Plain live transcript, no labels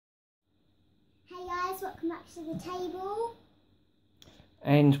Hey guys, welcome back to the table.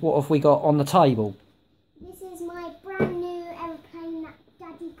 And what have we got on the table? This is my brand new aeroplane that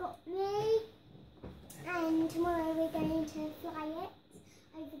Daddy got me. And tomorrow we're going to fly it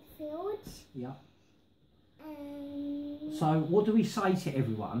over the fields. Yeah. So what do we say to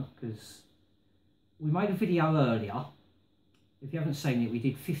everyone? Because we made a video earlier. If you haven't seen it, we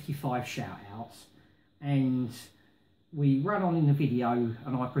did 55 shout outs. And we ran on in the video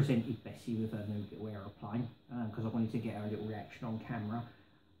and I presented Bessie with her new little aeroplane because I wanted to get her a little reaction on camera.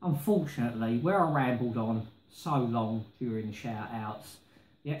 Unfortunately, where I rambled on so long during the shout outs,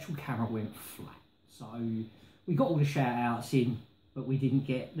 the actual camera went flat. So we got all the shout outs in, but we didn't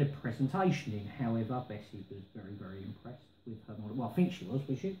get the presentation in. However, Bessie was very, very impressed with her model. Well, I think she was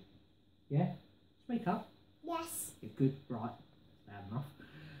she? Yeah? Speak up. Yes. Yeah, good, right, bad enough.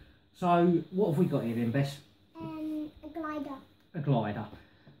 So what have we got here then, Bess? A glider. A glider.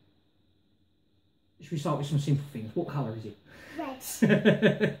 Should we start with some simple things? What colour is it? Red.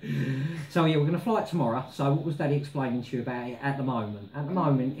 So yeah, we're going to fly it tomorrow. So what was Daddy explaining to you about it at the moment? At the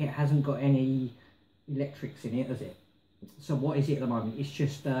moment, it hasn't got any electrics in it, has it? So what is it at the moment? It's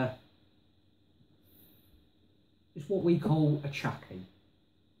just it's what we call a chucky.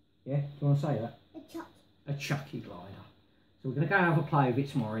 Yeah, do you want to say that? A chucky glider. So we're going to go and have a play with it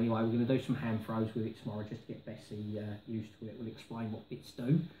tomorrow anyway. We're going to do some hand throws with it tomorrow just to get Bessie used to it. We'll explain what bits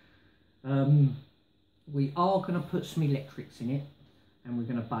do. We are going to put some electrics in it and we're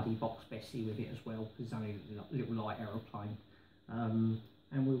going to buddy box Bessie with it as well because it's only a little light aeroplane. And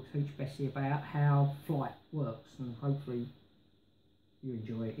we'll teach Bessie about how flight works and hopefully you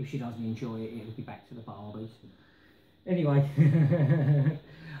enjoy it. If she doesn't enjoy it, it'll be back to the Barbies. Anyway,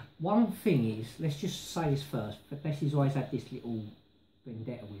 one thing is, let's just say this first, but Bessie's always had this little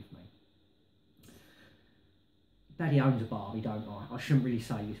vendetta with me. Daddy owns a Barbie, don't I? I shouldn't really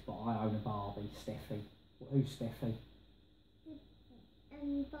say this, but I own a Barbie, Steffi. Who's Steffi?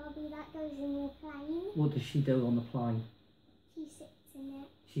 Barbie that goes in your plane. What does she do on the plane? She sits in it.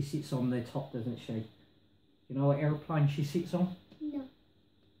 She sits on the top, doesn't she? You know what aeroplane she sits on? No.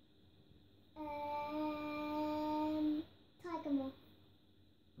 Tiger moth.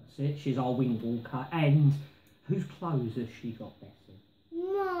 That's it, she's our wing walker. And whose clothes has she got, Bessie?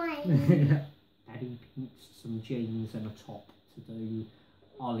 Mine. Daddy pinched some jeans and a top to do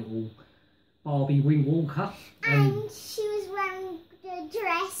our little Barbie wing walker. And she was wearing the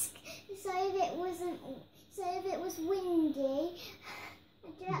dress, so if it was windy,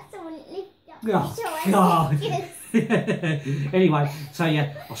 that's someone lift up Oh, God. Anyway, so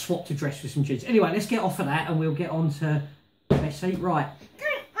yeah, I swapped a dress with some jeans. Anyway, let's get off of that and we'll get on to Bessie. Right.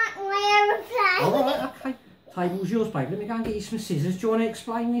 Don't whack my aeroplane. Alright, okay. Table's yours, babe. Let me go and get you some scissors. Do you want to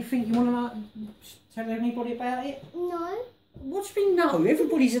explain anything you want to know? Tell anybody about it? No. What do you mean no?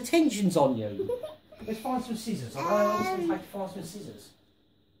 Everybody's attention's on you. Let's find some scissors. I honestly have to find some scissors.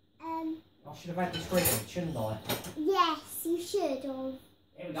 I should have had this ready, shouldn't I? Yes, you should have.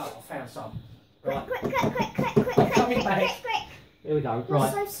 Here we go, I found some. Right. Quick. Coming back. Here we go,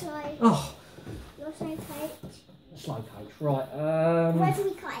 right. You're so slow. Oh. You're so coach. Slow coach, right. Where do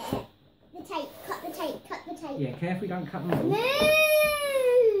we cut it? The tape. Cut the tape. Yeah, carefully don't cut them off.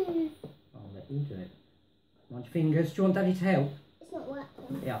 Move! I'll let you do it. Mind your fingers. Do you want Daddy to help? It's not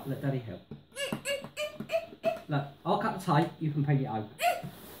working. Yeah, let Daddy help. Look, I'll cut the tape, you can peel it open.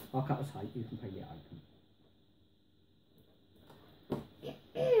 I'll cut the tape, you can peel it open.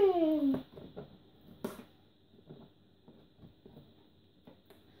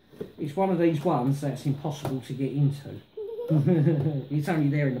 It's one of these ones that's impossible to get into. It's only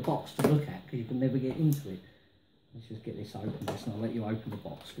there in the box to look at because you can never get into it. Let's just get this open, and I'll let you open the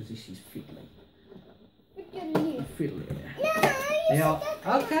box because this is fiddly. Fiddly. No, yeah.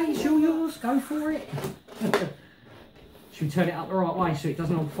 Okay, it's all yours. Go for it. Should we turn it up the right way so it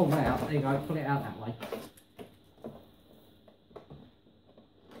doesn't all fall out? There you go. Pull it out that way.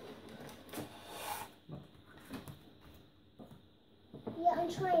 Yeah, I'm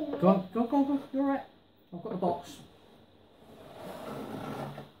trying. Go on. You're right. I've got the box.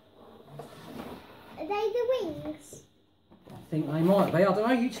 Are they the wings? I think they might be. I don't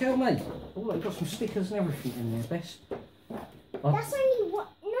know. You tell me. Oh, they've got some stickers and everything in there, Bess. That's only what.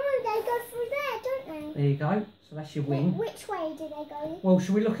 No, they go through there, don't they? There you go. So that's your wing. Which way do they go? Well,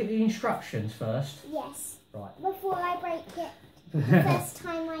 should we look at the instructions first? Yes. Right. Before I break it. The first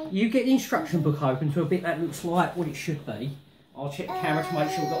time I... You get the instruction book open to a bit that looks like what it should be. I'll check the camera to make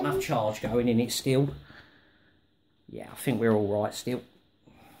sure we've got enough charge going in it still. Yeah, I think we're all right still.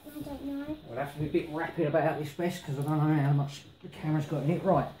 I don't know. We'll have to be a bit rapid about this, Bess, because I don't know how much the camera's got in it.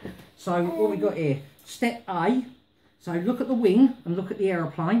 Right, so what we got here? Step A So look at the wing and look at the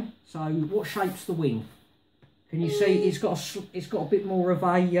aeroplane. So what shape's the wing? Can you see it's got a bit more of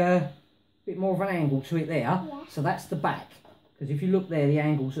an angle to it there. Yeah. So that's the back. Because if you look there, the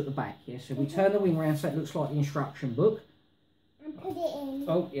angle's at the back. Yeah. So we turn the wing around so it looks like the instruction book. And put it in.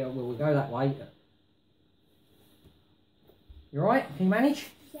 Oh yeah, well we'll go that way. You all right? Can you manage?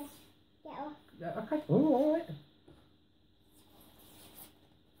 Yeah. Get off. Okay. Oh, all right.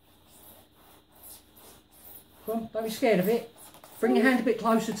 Come on, don't be scared of it. Bring your hand a bit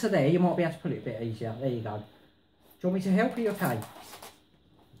closer to there. You might be able to pull it a bit easier. There you go. Do you want me to help? Are you okay?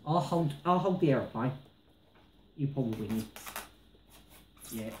 I'll hold the aeroplane. You pull the wing.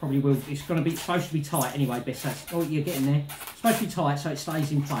 Yeah, it probably will. It's supposed to be tight anyway, Bess. Oh, you're getting there. It's supposed to be tight so it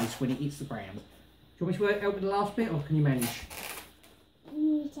stays in place when it hits the ground. Do you want me to help with the last bit, or can you manage? You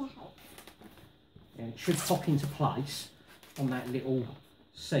need to help. Yeah, it should pop into place on that little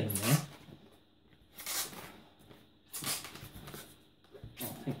seam there.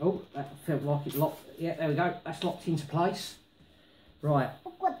 Oh, that felt like it locked. Yeah, there we go. That's locked into place. Right.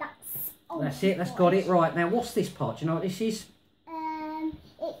 Oh God, That's it. That's got it. Right. Now, what's this part? Do you know what this is?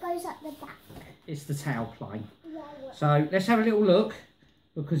 It goes up the back. It's the tail plane. Yeah. So let's have a little look,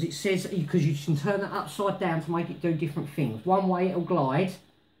 because it says because you can turn it upside down to make it do different things. One way it'll glide.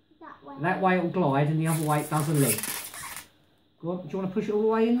 That way it'll glide, and the other way it does a lift. Go on. Do you want to push it all the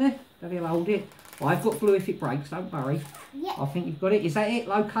way in there? Daddy'll hold it. I've got blue if it breaks. Don't worry. Yep. I think you've got it. Is that it?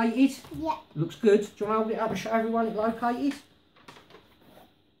 Located? Yep. Looks good. Do you want to hold it up and show everyone it located?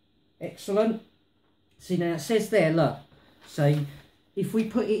 Excellent. See, now it says there, look. See, if we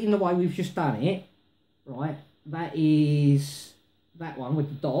put it in the way we've just done it, right, that is that one with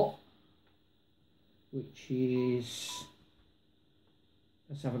the dot, which is,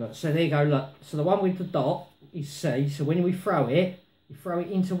 let's have a look. So there you go, look. So the one with the dot is C. So when we throw it, you throw it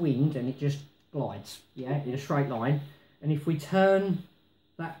into wind and it just glides, yeah, in a straight line. And if we turn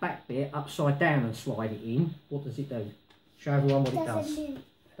that back bit upside down and slide it in, what does it do? Show everyone what it does.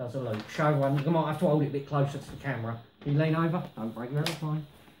 Does a loop. Show everyone. You might have to hold it a bit closer to the camera. Can you lean over? Don't break your aeroplane.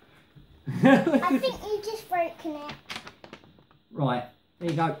 I think you just broken it. Right, there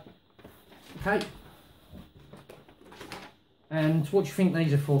you go. Okay. And what do you think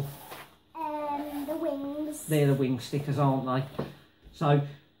these are for? The wings. They're the wing stickers, aren't they? So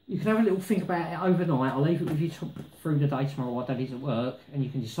you can have a little think about it overnight. I'll leave it with you through the day tomorrow while Daddy's at work, and you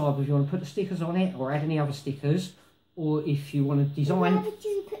can decide whether you want to put the stickers on it or add any other stickers, or if you want to design. Where would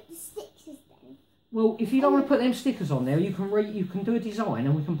you put the stickers then? Well, if you don't want to put them stickers on there, you can do a design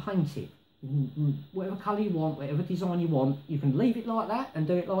and we can paint it. Whatever colour you want, whatever design you want, you can leave it like that and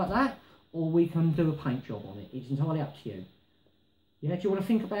do it like that, or we can do a paint job on it. It's entirely up to you. Yeah, do you want to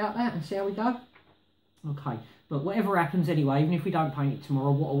think about that and see how we go? Okay, but whatever happens anyway, even if we don't paint it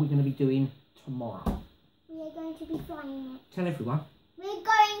tomorrow, what are we going to be doing tomorrow? We are going to be flying it. Tell everyone. We're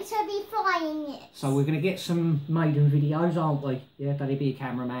going to be flying it. So we're going to get some maiden videos, aren't we? Yeah, Daddy be a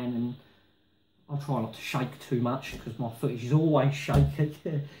cameraman, and I'll try not to shake too much because my footage is always shaky.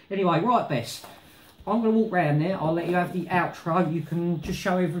 Anyway, right, Bess, I'm going to walk round there. I'll let you have the outro. You can just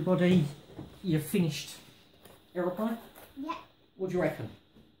show everybody your finished aeroplane. Yeah. What do you reckon?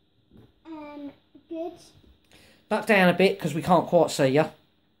 Good. Duck down a bit because we can't quite see you.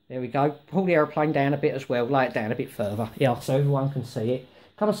 There we go. Pull the aeroplane down a bit as well. Lay it down a bit further. Yeah, so everyone can see it.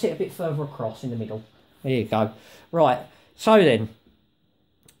 Come and sit a bit further across in the middle. There you go. Right. So then,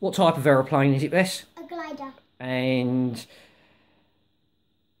 what type of aeroplane is it, Bess? A glider. And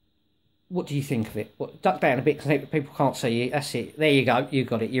what do you think of it? Duck down a bit because people can't see you. That's it. There you go. You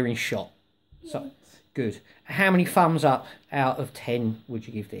got it. You're in shot. So good. How many thumbs up out of 10 would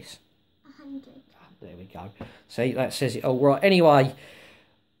you give this? 100. There we go. See, that says it all right. Anyway,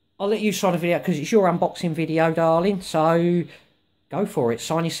 I'll let you sign the video because it's your unboxing video, darling. So go for it.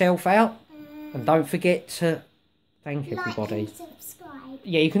 Sign yourself out. And don't forget to thank everybody. Like and subscribe.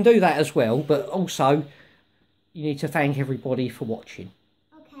 Yeah, you can do that as well. But also, you need to thank everybody for watching.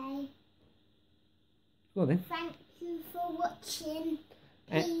 Okay. Go on then. Thank you for watching.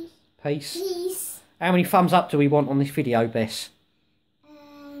 Peace. Peace. How many thumbs up do we want on this video, Bess?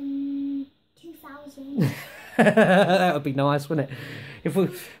 2,000. That would be nice, wouldn't it? If we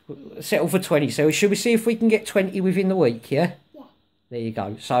settle for 20, so should we see if we can get 20 within the week, yeah? Yeah. There you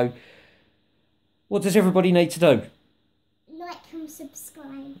go. So, what does everybody need to do? Like and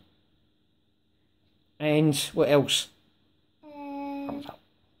subscribe. And what else? Thumbs up.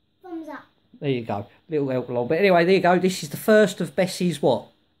 Thumbs up. There you go. Little help along. But anyway, there you go. This is the first of Bessie's what?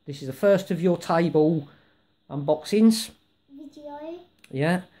 This is the first of your table unboxings. Video.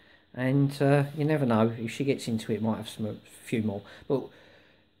 Yeah. And you never know, if she gets into it, might have a few more. But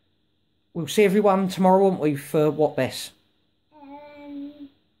we'll see everyone tomorrow, won't we, for what, Bess?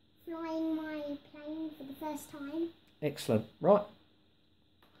 Flying my plane for the first time. Excellent. Right.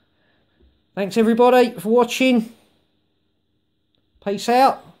 Thanks, everybody, for watching. Peace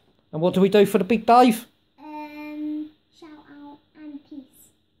out. And what do we do for the big Dave? Shout out and peace.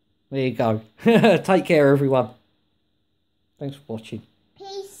 There you go. Take care, everyone. Thanks for watching.